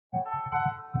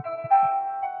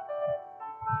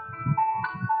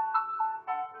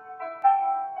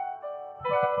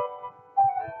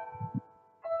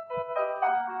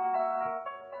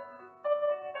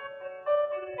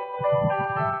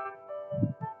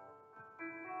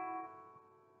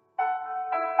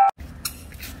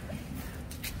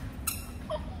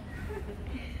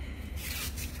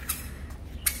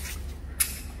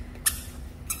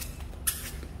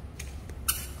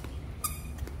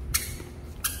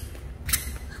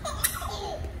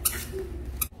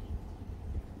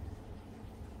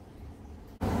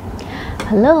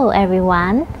Hello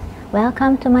everyone,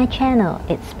 welcome to my channel.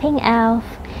 It's Pink Elf.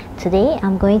 Today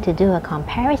I'm going to do a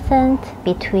comparison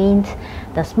between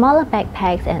the smaller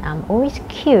backpacks, and I'm always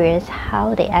curious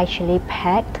how they actually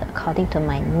packed according to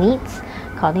my needs,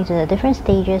 according to the different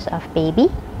stages of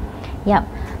baby. Yep,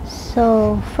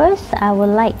 so first I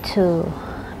would like to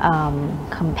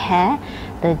compare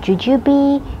the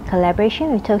Jujube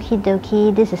collaboration with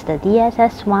Tokidoki. This is the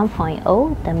DSS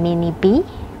 1.0, the Minibe.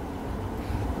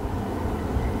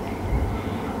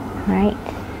 Right,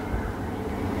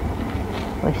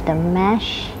 with the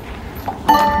mesh,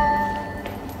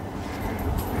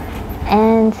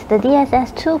 and the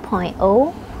DSS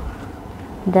 2.0,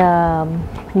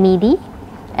 the Midi,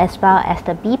 as well as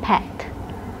the B pack.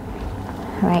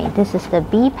 Right, this is the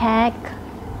B pack.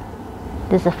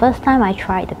 This is the first time I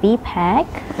tried the B pack,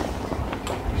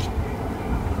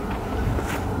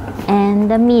 and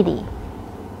the Midi.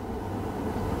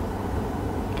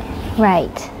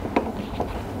 Right.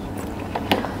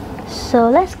 So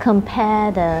let's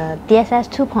compare the DSS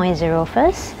 2.0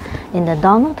 first in the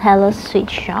Donutella sweet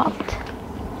shop.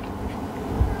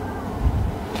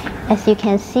 As you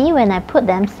can see, when I put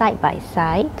them side by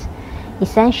side,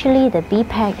 essentially the B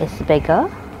pack is bigger.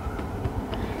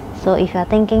 So if you're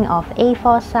thinking of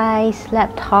A4 size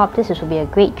laptop, this would be a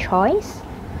great choice.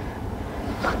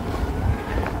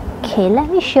 Okay, let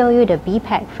me show you the B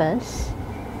pack first.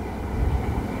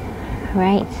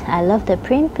 Right, I love the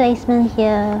print placement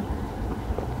here.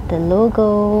 The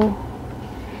logo,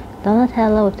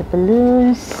 Donutella with the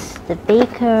balloons, the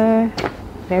baker,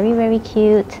 very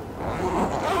cute.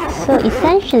 So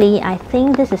essentially I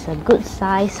think this is a good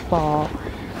size for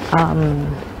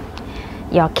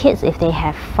your kids if they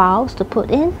have files to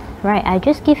put in. Right, I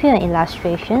just give you an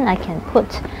illustration. I can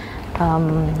put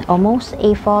almost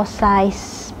A4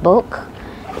 size book,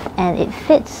 and it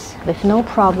fits with no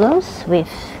problems, with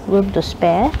room to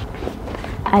spare.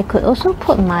 I could also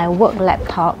put my work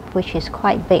laptop, which is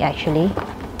quite big actually.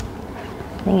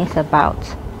 I think it's about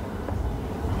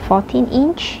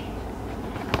 14-inch.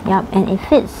 Yep, and it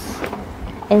fits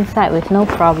inside with no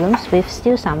problems, with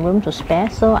still some room to spare.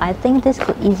 So I think this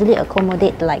could easily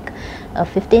accommodate like a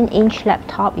 15-inch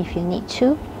laptop if you need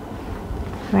to.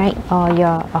 Right, or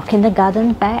your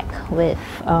kindergarten bag with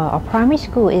or primary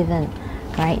school even.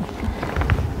 Right,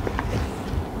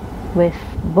 with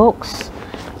books.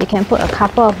 You can put a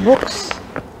couple of books,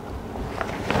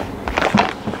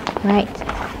 right?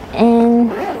 And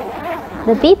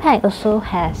the B pack also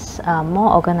has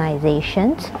more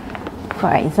organizations.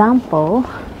 For example,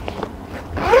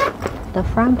 the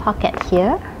front pocket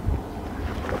here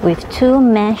with two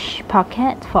mesh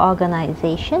pockets for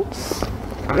organizations.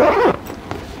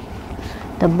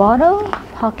 The bottom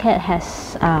pocket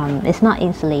has it's not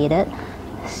insulated,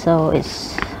 so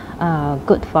it's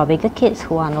good for bigger kids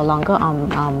who are no longer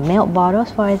on milk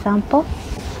bottles, for example.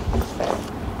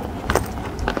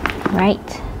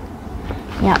 Right,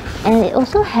 yeah, and it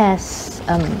also has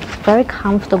very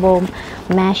comfortable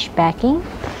mesh backing,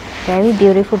 very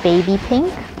beautiful baby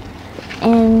pink,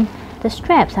 and the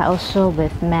straps are also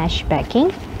with mesh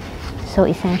backing, so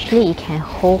essentially it can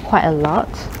hold quite a lot.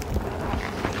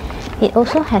 It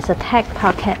also has a tag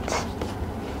pocket.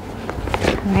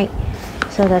 Right,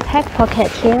 so the tag pocket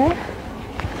here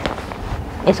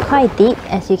is quite deep.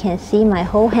 As you can see, my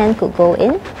whole hand could go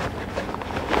in.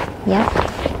 Yeah.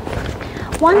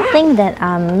 One thing that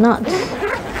I'm not,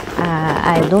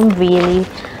 I don't really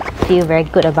feel very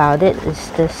good about it is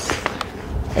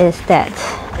that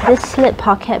this slip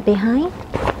pocket behind,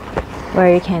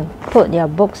 where you can put your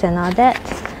books and all that.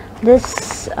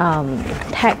 This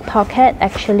tag pocket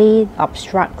actually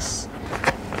obstructs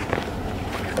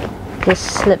this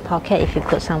slip pocket if you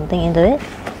put something into it.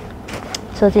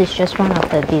 So this is just one of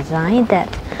the design that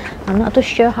I'm not too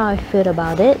sure how I feel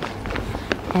about it.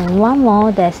 And one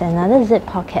more, there's another zip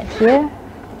pocket here,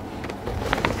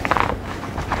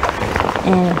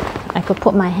 and I could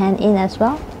put my hand in as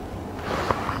well.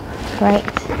 Right,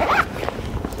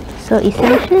 so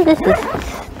essentially this is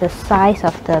the size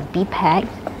of the B pack,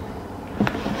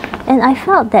 and I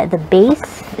felt that the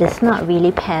base is not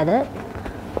really padded,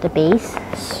 the base,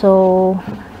 so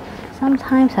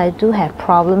sometimes I do have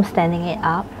problems standing it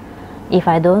up if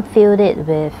I don't fill it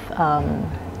with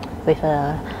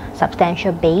a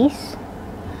substantial base.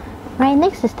 Right,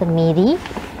 next is the Midi.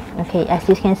 Okay, as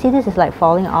you can see, this is like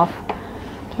falling off.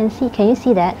 Can you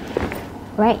see that?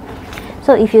 Right,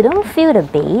 so if you don't fill the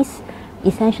base,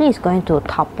 essentially it's going to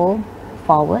topple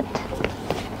forward.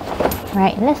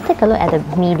 Right, let's take a look at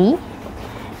the Midi.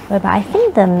 But I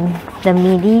think the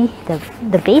Midi,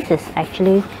 the base is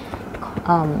actually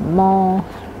more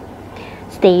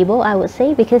stable, I would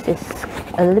say, because it's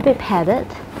a little bit padded,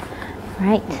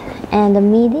 right? And the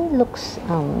Midi looks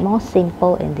more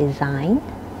simple in design.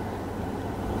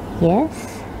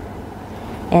 Yes,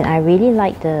 and I really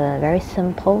like the very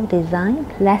simple design.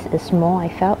 Less is more, I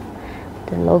felt.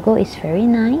 The logo is very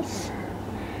nice.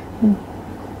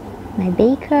 My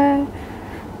baker,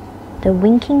 the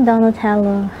winking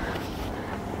Donutella,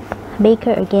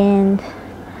 baker again,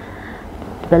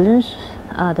 balloons,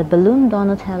 the balloon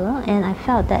Donutella, and I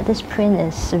felt that this print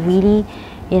is really,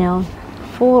 you know,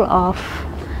 full of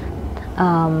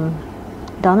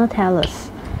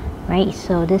Donatellas, right?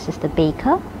 So this is the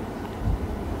baker,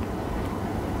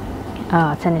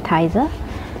 sanitizer.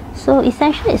 So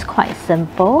essentially it's quite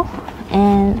simple,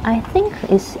 and I think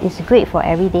it's great for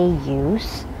everyday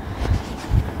use.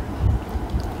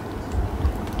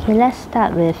 Okay, let's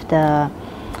start with the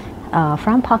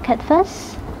front pocket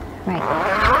first, right?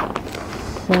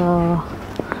 So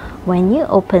when you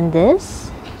open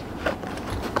this,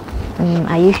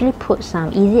 I usually put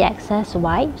some easy access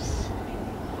wipes,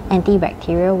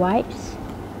 antibacterial wipes,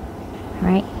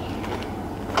 right?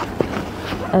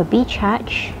 A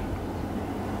B-charge.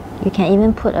 You can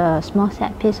even put a small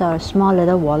set piece or a small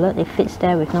little wallet. It fits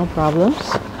there with no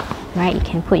problems, right? You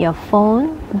can put your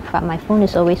phone, but my phone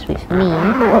is always with me.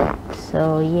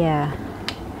 So yeah,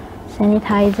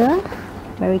 sanitizer,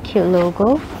 very cute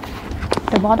logo.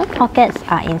 The bottom pockets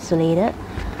are insulated,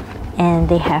 and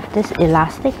they have this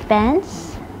elastic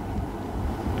bands,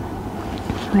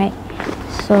 right?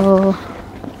 So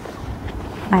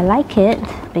I like it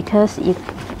because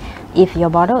if your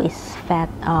bottle is fat,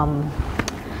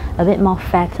 a bit more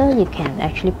fatter, you can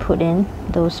actually put in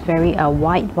those very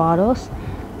wide bottles.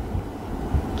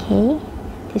 Okay,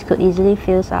 this could easily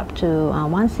fills up to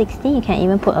 160. You can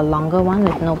even put a longer one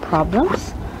with no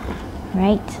problems,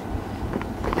 right?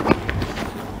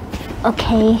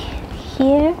 Okay,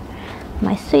 here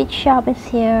my sweet shop is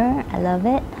here. I love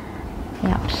it.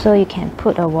 Yep, so you can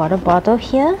put a water bottle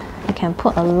here. You can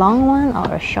put a long one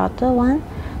or a shorter one.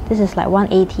 This is like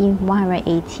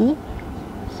 180.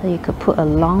 So you could put a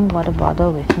long water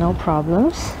bottle with no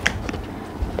problems.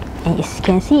 And as you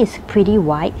can see, it's pretty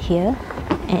wide here,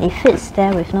 and it fits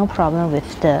there with no problem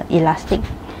with the elastic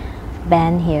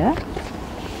band here,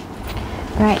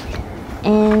 right?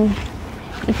 And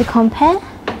if you compare,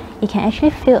 you can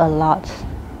actually feel a lot,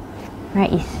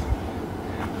 right?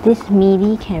 This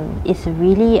Midi is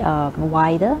really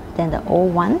wider than the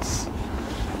old ones,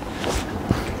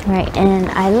 right? And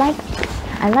I like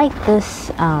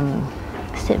this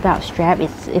seatbelt strap. It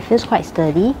feels quite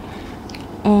sturdy,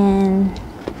 and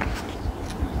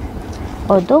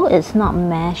although it's not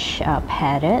mesh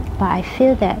padded, but I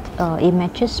feel that it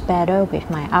matches better with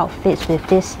my outfits with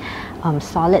this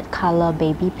solid color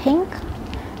baby pink.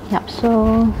 Yep,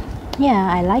 so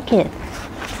yeah, I like it.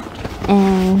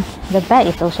 And the back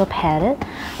is also padded.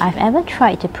 I've ever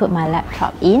tried to put my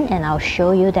laptop in, and I'll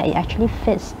show you that it actually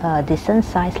fits a decent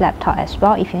size laptop as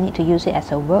well if you need to use it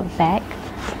as a work bag.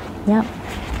 Yep,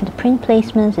 the print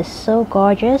placement is so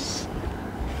gorgeous,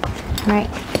 right?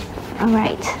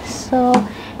 Alright, so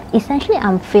essentially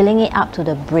I'm filling it up to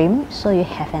the brim so you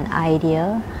have an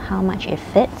idea how much it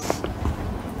fits.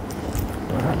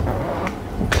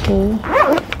 Okay,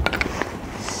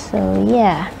 so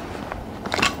yeah,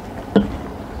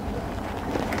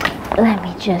 let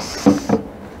me just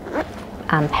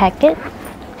unpack it.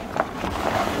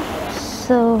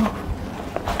 So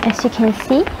as you can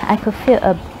see, I could fit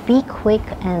a Be Quick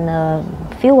and a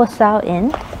fuel cell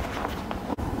in.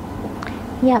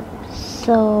 Yep,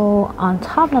 so on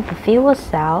top of the fuel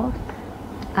cell,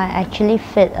 I actually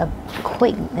fit a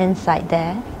Quick inside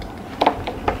there.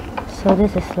 So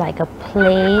this is like a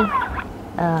play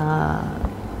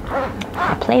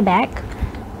bag.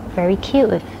 Very cute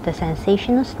with the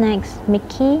Sensational snacks,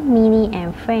 Mickey, Minnie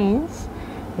and Friends,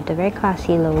 with the very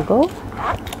classy logo.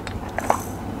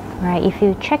 Right, if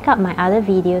you check out my other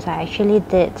videos, I actually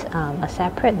did a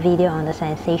separate video on the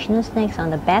Sensational snacks, on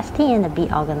the Bestie and the Be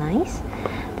Organized.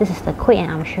 This is the Quick,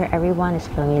 and I'm sure everyone is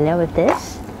familiar with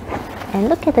this. And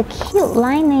look at the cute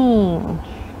lining,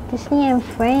 Disney and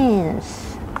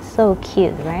Friends, so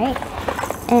cute, right?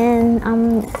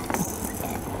 And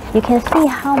you can see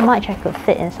how much I could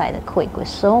fit inside the Quick with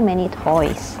so many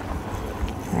toys.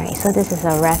 Right, so this is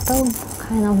a rattle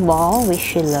kind of ball which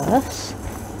she loves.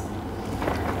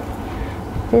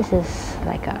 This is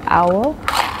like an owl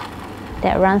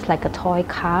that runs like a toy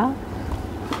car.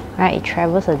 Right, it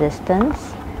travels a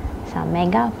distance. Some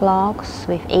mega blocks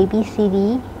with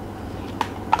ABCD.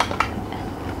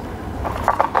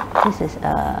 This is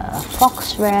a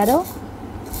fox rattle.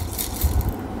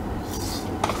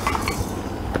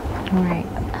 Right,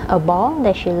 a ball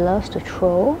that she loves to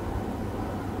throw.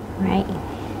 right?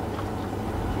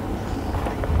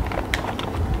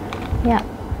 Yeah.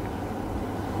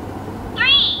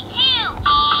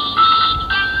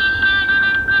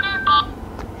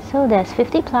 So there's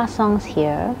 50 plus songs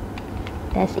here.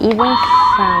 There's even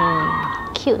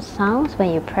some cute sounds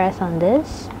when you press on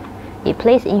this. It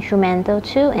plays instrumental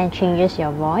too and changes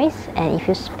your voice. And if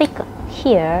you speak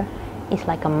here, it's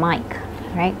like a mic,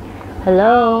 right?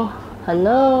 Hello,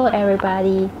 hello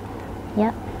everybody.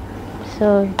 Yep.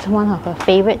 So it's one of her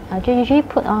favorite. I usually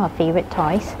put all her favorite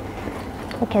toys.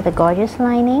 Look at the gorgeous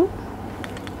lining,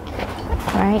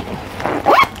 right?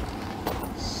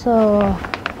 So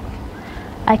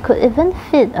I could even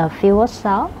fit a fuel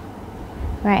cell,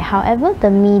 right? However, the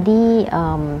Midi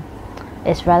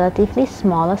is relatively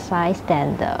smaller size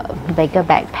than the bigger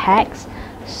backpacks.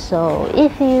 So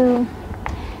if you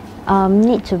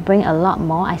need to bring a lot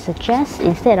more, I suggest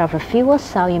instead of a fuel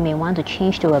cell, you may want to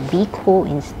change to a Be Cool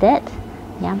instead.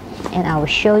 Yeah, and I will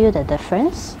show you the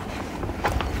difference.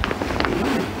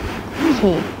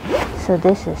 Okay, so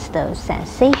this is the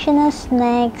Sensational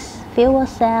Snacks fuel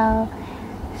cell.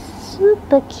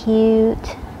 Super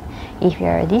cute. If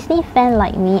you're a Disney fan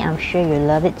like me, I'm sure you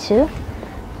love it too.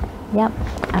 Yep,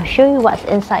 I'll show you what's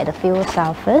inside the fuel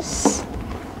cell first.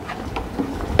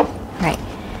 Right,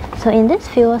 so in this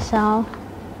fuel cell,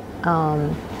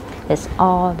 it's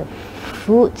all the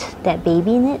food that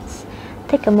baby needs.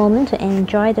 Take a moment to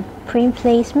enjoy the print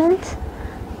placement,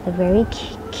 the very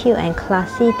cute and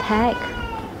classy tag.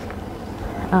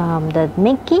 The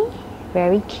Mickey,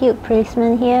 very cute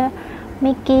placement here.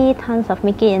 Mickey, tons of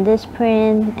Mickey in this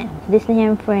print, and Disney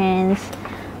and Friends.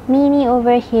 Minnie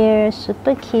over here,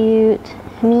 super cute.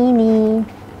 Minnie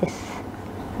is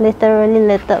literally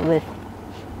littered with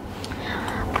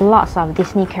lots of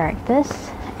Disney characters.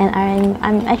 And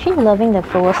I'm actually loving the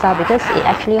fuel cell because it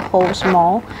actually holds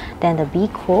more than the Be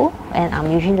Cool, and I'm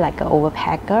usually like an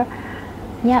overpacker.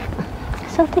 Yep.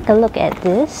 So take a look at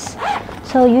this.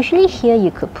 So usually here you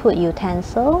could put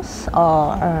utensils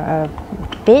or a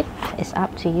bib, it's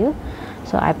up to you.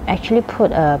 So I actually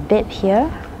put a bib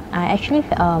here. I actually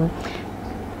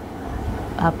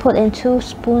put in 2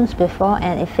 spoons before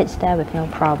and it fits there with no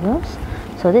problems.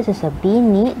 So this is a Be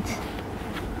Neat.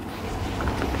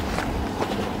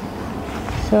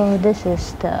 So this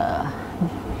is the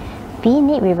Be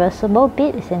Neat reversible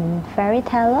bib. It's in Fairy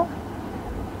Teller.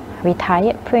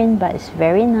 Retired print, but it's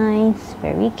very nice,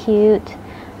 very cute.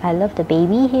 I love the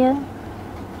baby here.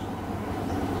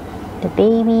 The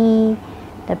baby,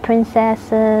 the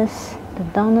princesses, the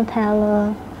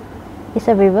Donutella. It's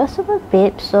a reversible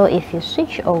bib, so if you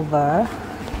switch over,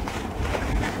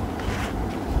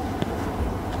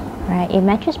 right, it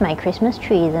matches my Christmas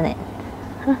tree, isn't it?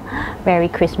 Very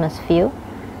Christmas feel.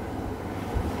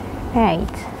 Right,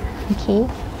 okay.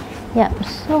 Yep,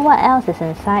 so what else is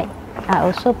inside? I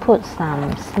also put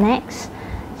some snacks,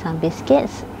 some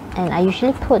biscuits, and I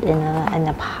usually put in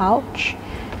a pouch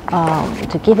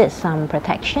to give it some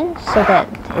protection so that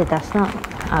it does not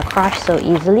crush so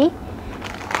easily.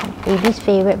 Baby's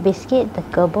favorite biscuit, the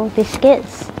Gerber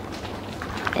biscuits.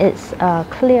 It's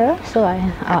clear, so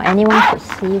anyone could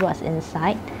see what's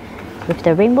inside. With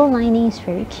the rainbow lining, it's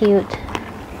very cute.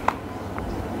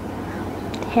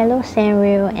 Hello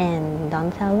Sanrio and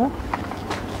Donutella.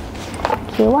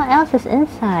 Okay, what else is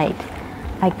inside?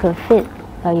 I could fit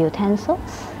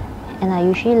utensils, and I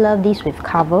usually love these with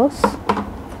covers.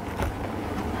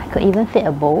 I could even fit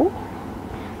a bowl.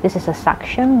 This is a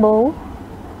suction bowl.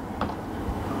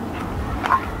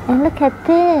 And look at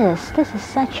this. This is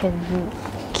such a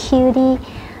cutie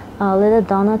little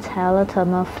Donutella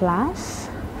thermal flask.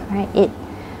 Right? It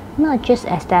not just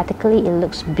aesthetically, it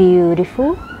looks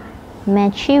beautiful.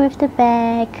 Matchy with the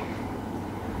bag,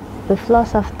 with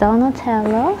lots of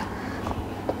Donutella.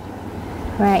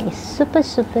 Right, it's super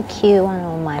cute. One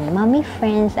of my mommy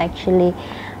friends actually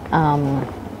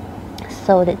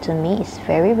sold it to me. It's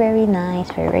very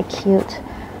nice, very cute.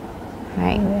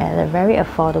 Right, at a very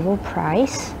affordable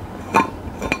price.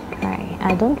 Right,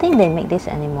 I don't think they make this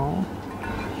anymore.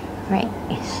 Right,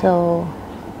 so,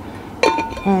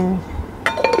 and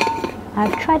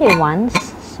I've tried it once.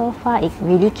 So far it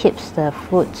really keeps the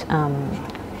food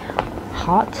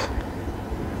hot,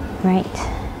 right?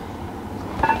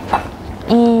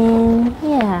 And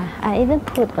yeah, I even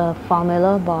put a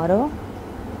formula bottle,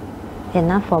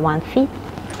 enough for 1 feet,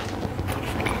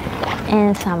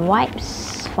 and some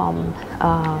wipes from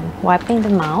wiping the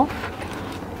mouth.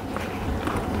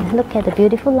 And look at the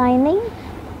beautiful lining.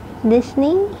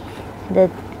 Disney,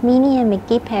 the Minnie and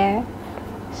Mickey pair,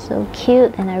 so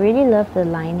cute, and I really love the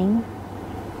lining.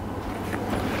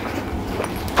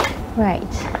 Right,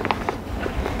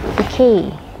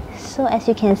 okay, so as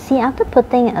you can see, after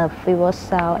putting a fuel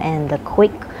cell and the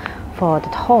quick for the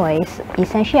toys,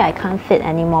 essentially I can't fit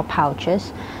any more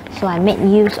pouches, so I made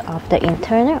use of the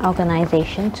internal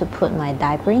organization to put my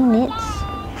diapering needs.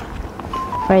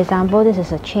 For example, this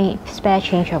is a spare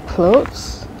change of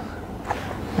clothes.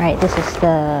 Right, this is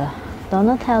the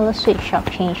Donutella Sweet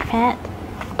Shop change pad.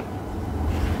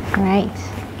 Right,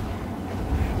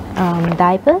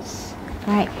 diapers.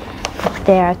 Right,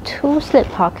 there are 2 slip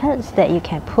pockets that you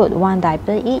can put 1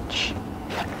 diaper each.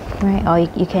 Right, or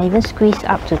you can even squeeze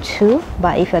up to 2,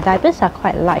 but if your diapers are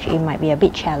quite large, it might be a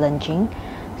bit challenging.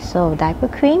 So diaper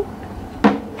cream.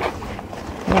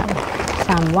 Yeah,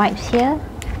 some wipes here.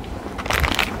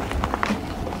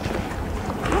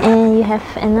 And you have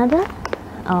another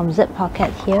zip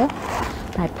pocket here.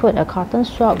 I put a cotton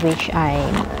swab, which I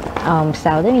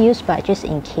seldom use, but just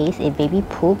in case a baby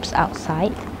poops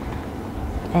outside,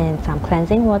 and some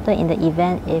cleansing water in the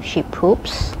event if she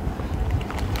poops.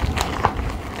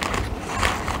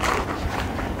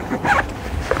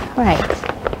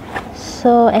 Right,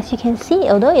 so as you can see,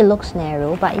 although it looks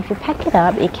narrow, but if you pack it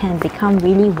up, it can become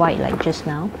really wide like just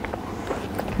now.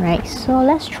 Right, so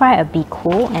let's try a Be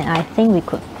Cool, and I think we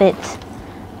could fit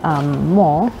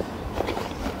more.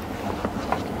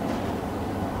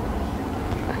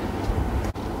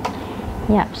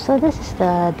 Yep, so this is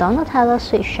the Donutella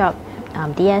Sweet Shop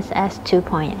DSS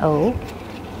 2.0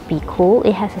 Be Cool.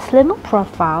 It has a slimmer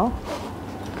profile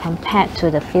compared to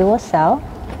the fuel cell.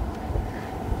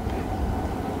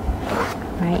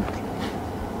 Right.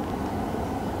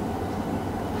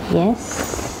 Yes.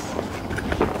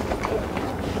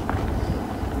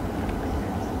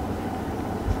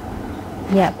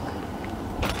 Yep.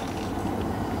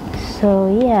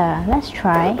 So yeah, let's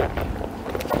try.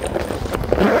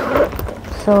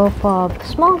 So for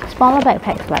smaller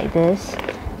backpacks like this,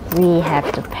 we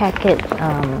have to pack it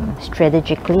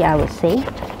strategically, I would say.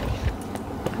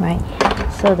 Right.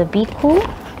 So the Be Cool,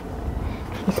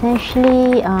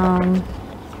 essentially,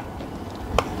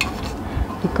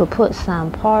 you could put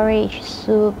some porridge,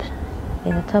 soup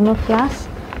in a thermal flask.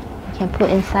 You can put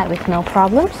inside with no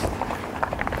problems.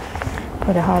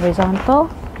 Put it horizontal.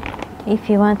 If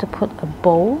you want to put a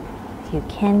bowl, you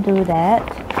can do that.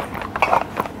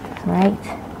 Right.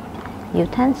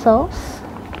 Utensils.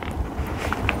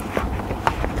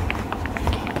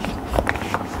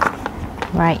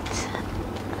 Right.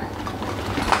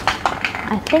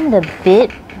 I think the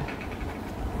bib,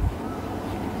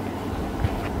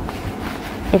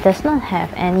 it does not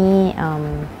have any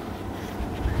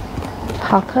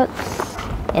pockets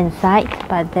inside,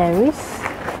 but there is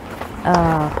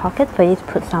a pocket for you to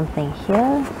put something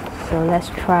here. So let's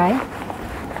try.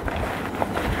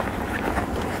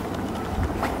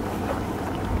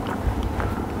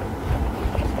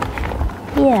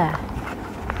 Yeah,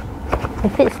 it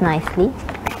fits nicely.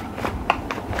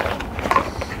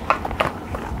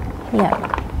 Yeah.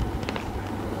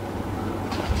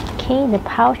 Okay, the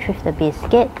pouch with the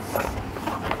biscuits.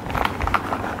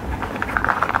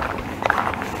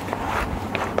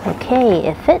 Okay,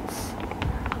 it fits.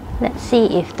 Let's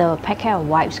see if the packet of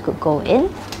wipes could go in.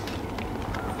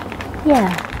 Yeah,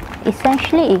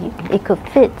 essentially it could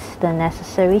fit the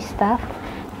necessary stuff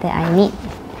that I need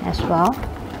as well.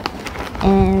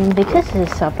 And because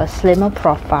it's of a slimmer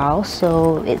profile,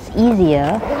 so it's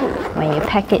easier when you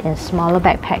pack it in smaller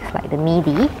backpacks like the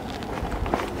Midi.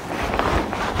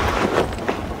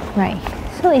 Right,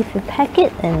 so if you pack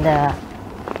it in the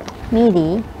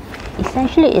Midi,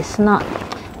 essentially it's not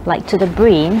like to the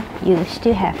brim, you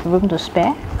still have room to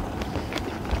spare.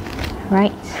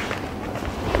 Right,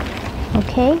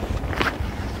 okay,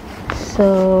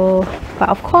 so, but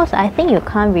of course I think you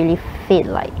can't really fit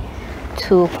like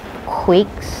 2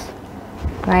 quicks,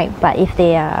 right? But if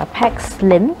they are packed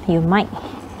slim, you might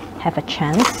have a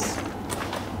chance.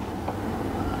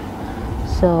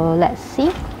 So let's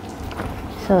see.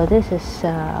 So this is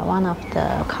one of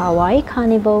the Kawaii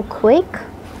Carnival Quick.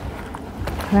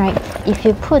 Right, if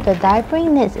you put the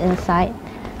diapering nets inside,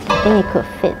 I think it could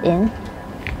fit in.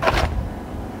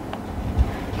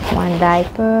 1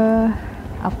 diaper.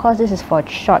 Of course, this is for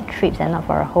short trips and not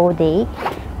for a whole day.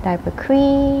 Diaper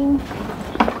cream.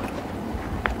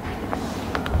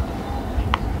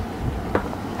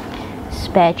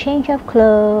 Spare change of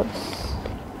clothes.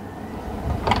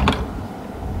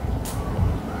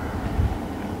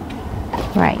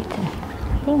 Right,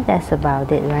 I think that's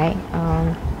about it, right?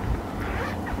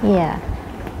 Yeah,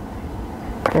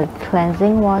 the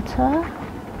cleansing water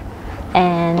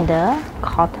and the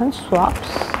cotton swabs.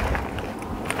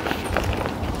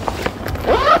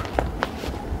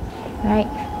 Right,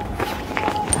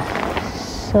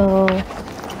 so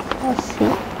let's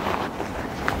see.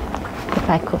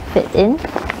 I could fit in.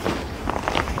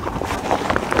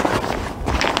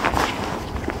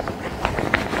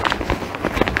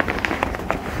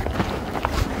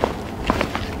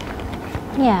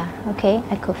 Yeah, okay,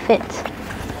 I could fit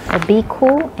a Be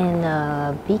Cool and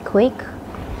a Be Quick.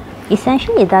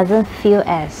 Essentially, it doesn't feel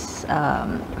as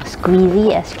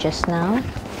squeezy as just now.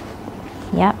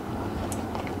 Yep.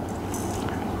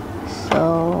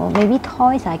 So maybe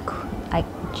toys, I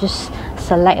just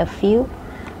select a few.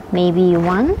 Maybe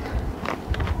one.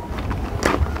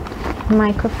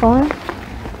 Microphone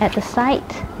at the side,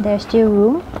 there's still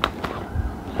room.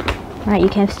 Right, you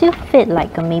can still fit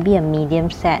like maybe a medium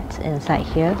set inside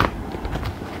here.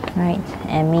 Right,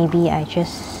 and maybe I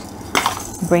just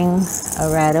bring a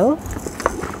rattle.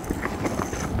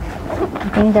 I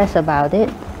think that's about it.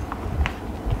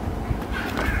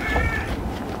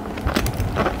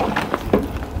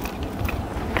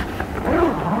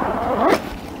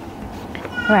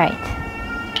 Right.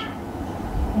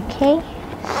 Okay,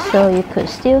 so you could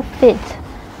still fit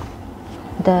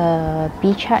the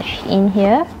Be Charge in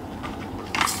here.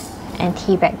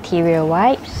 Antibacterial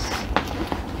wipes.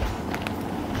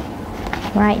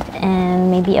 Right, and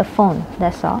maybe a phone,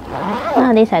 that's all.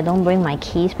 Nowadays I don't bring my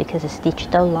keys because it's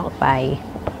digital locked by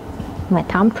my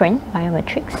thumbprint,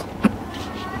 biometrics.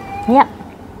 Yep.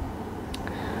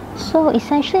 So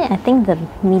essentially I think the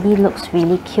Midi looks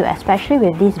really cute, especially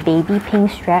with these baby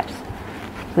pink straps,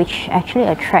 which actually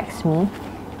attracts me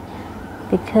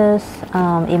because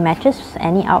it matches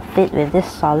any outfit with this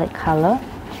solid color.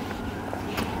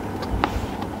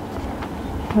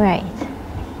 Right.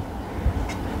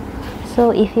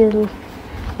 So if you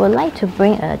would like to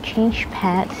bring a change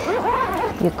pad,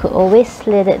 you could always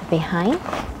slide it behind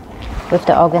with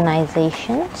the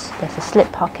organizations. There's a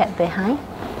slip pocket behind.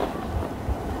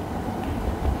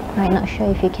 I'm not sure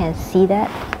if you can see that.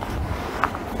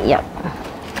 Yep.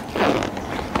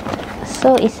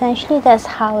 So essentially that's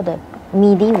how the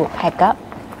Midi will pack up.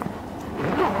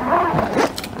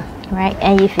 Right,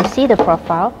 and if you see the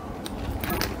profile,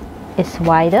 it's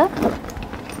wider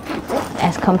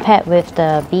as compared with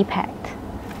the B pack.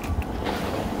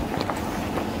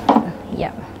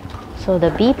 Yep. So the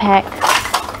B pack,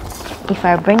 if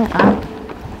I bring up,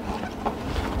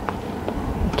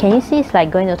 can you see it's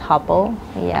like going to topple?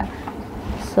 Yeah.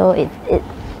 So it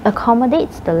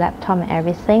accommodates the laptop and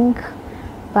everything,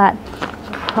 but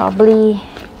probably,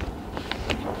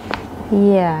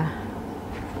 yeah,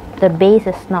 the base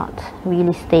is not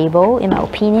really stable in my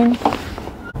opinion.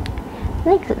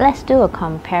 Let's do a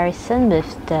comparison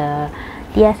with the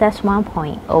DSS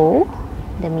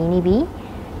 1.0, the Minibe.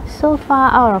 So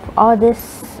far out of all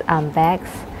these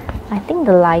bags, I think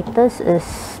the lightest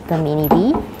is the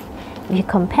Minibe. If you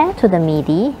compare to the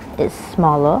Midi, it's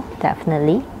smaller,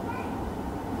 definitely.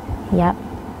 Yep.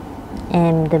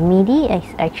 And the Midi is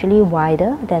actually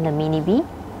wider than the Minibe.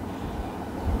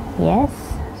 Yes.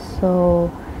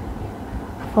 So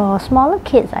for smaller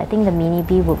kids, I think the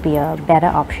Minibe would be a better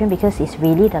option because it's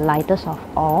really the lightest of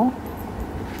all.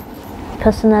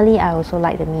 Personally, I also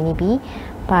like the Minibe,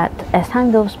 but as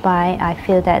time goes by, I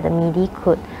feel that the Midi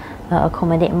could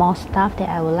accommodate more stuff that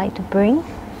I would like to bring.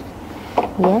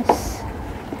 Yes.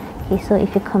 Okay, so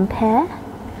if you compare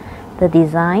the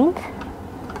design,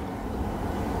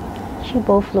 actually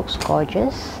both looks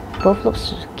gorgeous. Both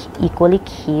looks equally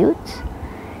cute.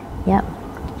 Yep.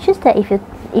 Just that if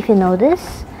you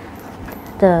notice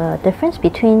the difference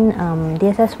between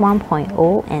DSS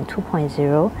 1.0 and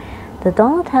 2.0, the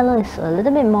Donutella is a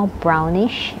little bit more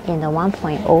brownish in the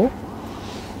 1.0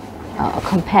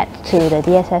 compared to the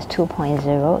DSS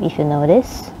 2.0, if you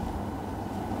notice.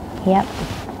 Yep.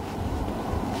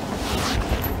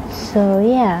 So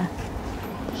yeah,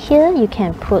 here you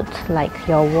can put like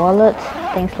your wallet,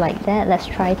 things like that. Let's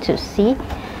try to see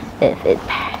if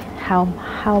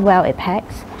how well it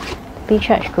packs. Be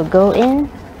Charge could go in.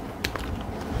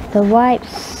 The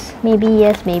wipes, maybe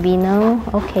yes, maybe no.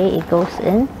 Okay, it goes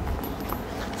in.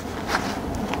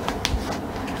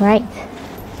 Right.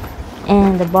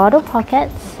 And the bottle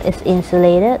pockets is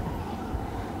insulated.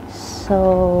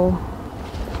 So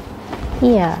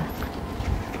yeah,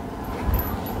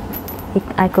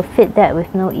 I could fit that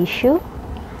with no issue.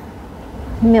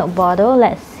 Milk bottle,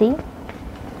 let's see.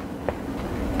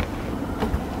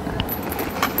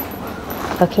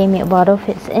 Okay, milk bottle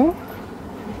fits in.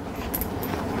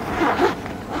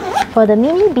 For the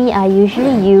Minibe, I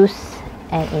usually use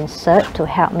an insert to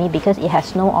help me because it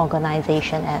has no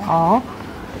organization at all,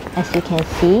 as you can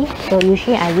see. So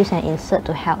usually I use an insert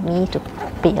to help me to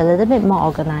be a little bit more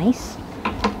organized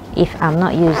if I'm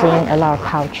not using a lot of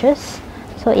pouches.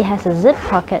 So it has a zip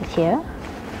pocket here,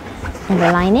 and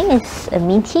the lining is a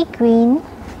minty green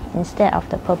instead of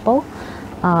the purple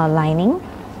lining,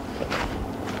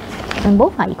 and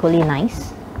both are equally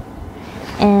nice.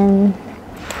 And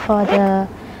for the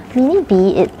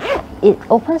Minibe, it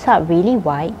opens up really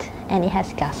wide and it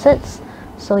has gussets,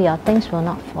 so your things will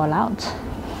not fall out.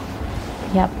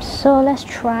 Yep, so let's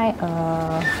try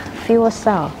a fuel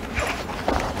cell.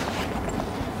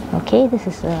 Okay, this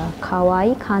is a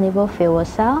kawaii carnival fuel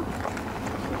cell.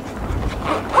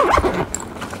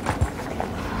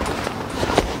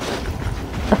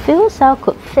 A fuel cell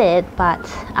could fit, but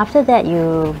after that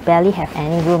you barely have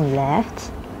any room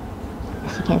left,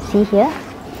 as you can see here.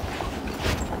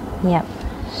 Yep,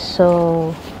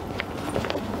 so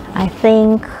I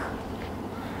think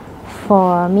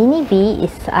for Minibe,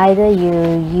 it's either you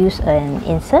use an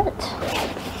insert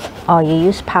or you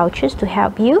use pouches to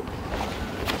help you.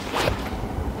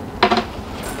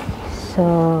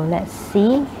 So let's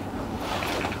see.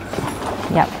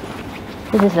 Yep,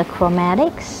 this is the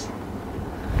chromatics.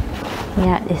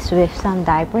 Yeah, it's with some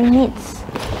diaper knits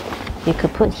you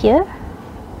could put here,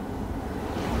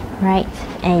 right?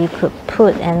 And you could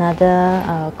put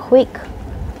another quick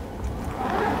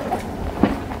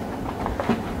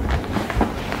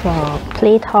for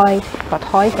play toys, for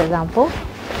toys for example.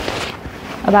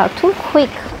 About 2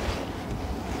 quick,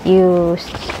 you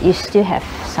still have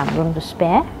some room to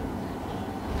spare.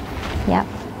 Yep,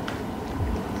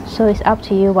 so it's up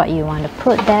to you what you want to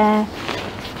put there.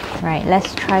 Right,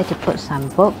 let's try to put some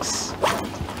books,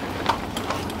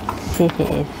 see if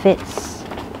it fits.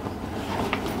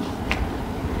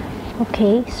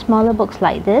 Okay, smaller books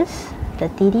like this, the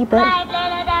Didi Bird.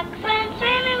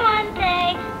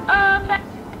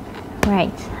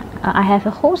 Right, I have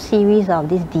a whole series of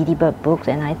these Didi Bird books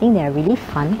and I think they're really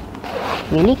fun,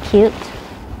 really cute.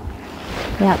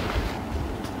 Yep.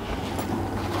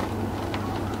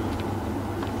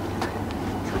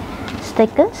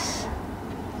 Stickers.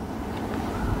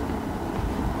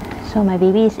 So my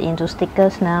baby is into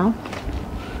stickers now.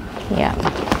 Yeah.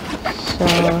 So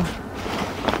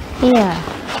yeah,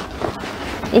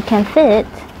 it can fit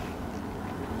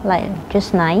like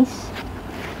just nice.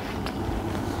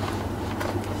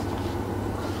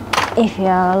 If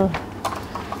you're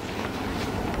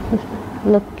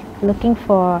looking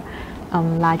for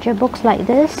larger books like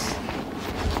this,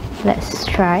 let's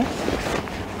try.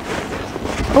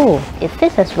 Oh, it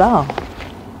fits as well.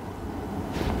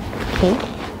 Okay,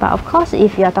 but of course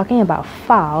if you are talking about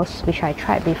files, which I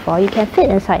tried before, you can fit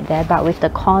inside there, but with the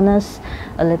corners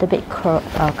a little bit curved.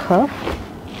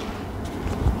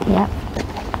 Yep.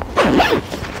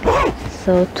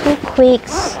 So 2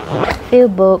 quicks, few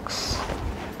books,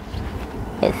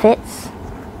 it fits.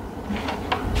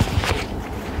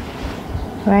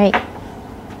 Right.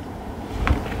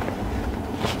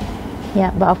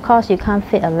 Yeah, but of course you can't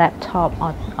fit a laptop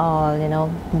or you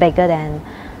know, bigger than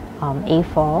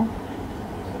A4.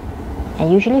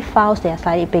 And usually files, they are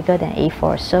slightly bigger than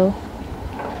A4, so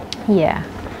yeah.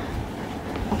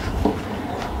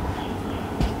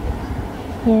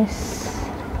 Yes.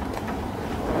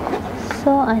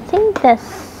 So I think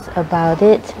that's about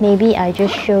it. Maybe I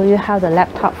just show you how the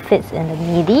laptop fits in the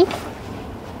Midi.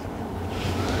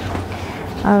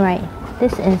 Alright,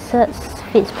 this inserts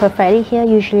fits perfectly here.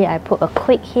 Usually I put a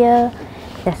quick here,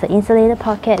 there's an insulator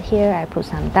pocket here, I put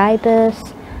some diapers,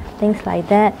 things like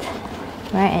that,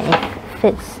 right? And it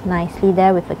fits nicely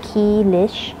there with a key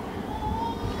leash.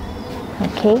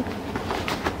 Okay,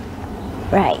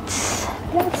 right,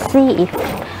 let's see if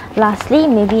lastly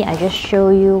maybe I just show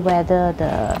you whether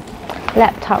the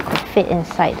laptop could fit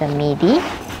inside the Midi.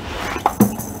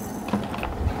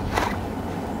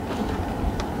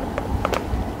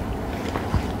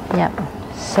 Yep,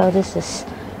 so this is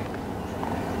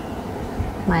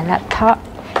my laptop.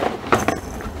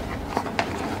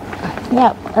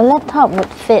 Yep, a laptop would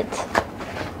fit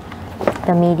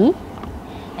the Midi,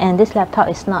 and this laptop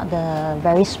is not the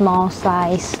very small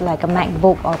size like a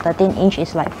MacBook or 13-inch,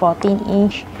 it's like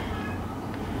 14-inch.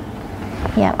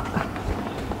 Yep,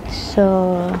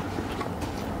 so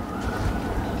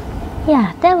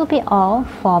yeah, that will be all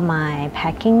for my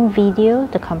packing video,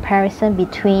 the comparison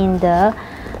between the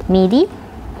Midi,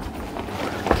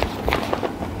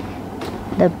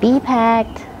 the B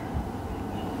packed,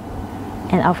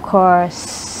 and of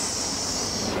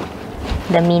course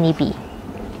the Minibe.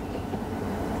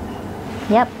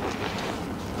 Yep.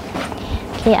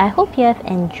 Okay, I hope you have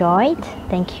enjoyed.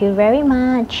 Thank you very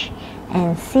much,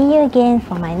 and see you again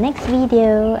for my next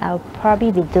video. I'll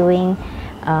probably be doing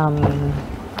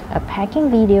a packing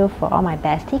video for all my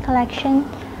bestie collection.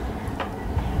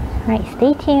 Right,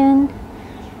 stay tuned.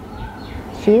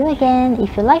 See you again.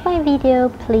 If you like my video,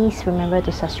 please remember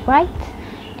to subscribe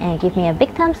and give me a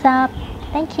big thumbs up.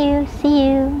 Thank you. See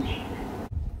you.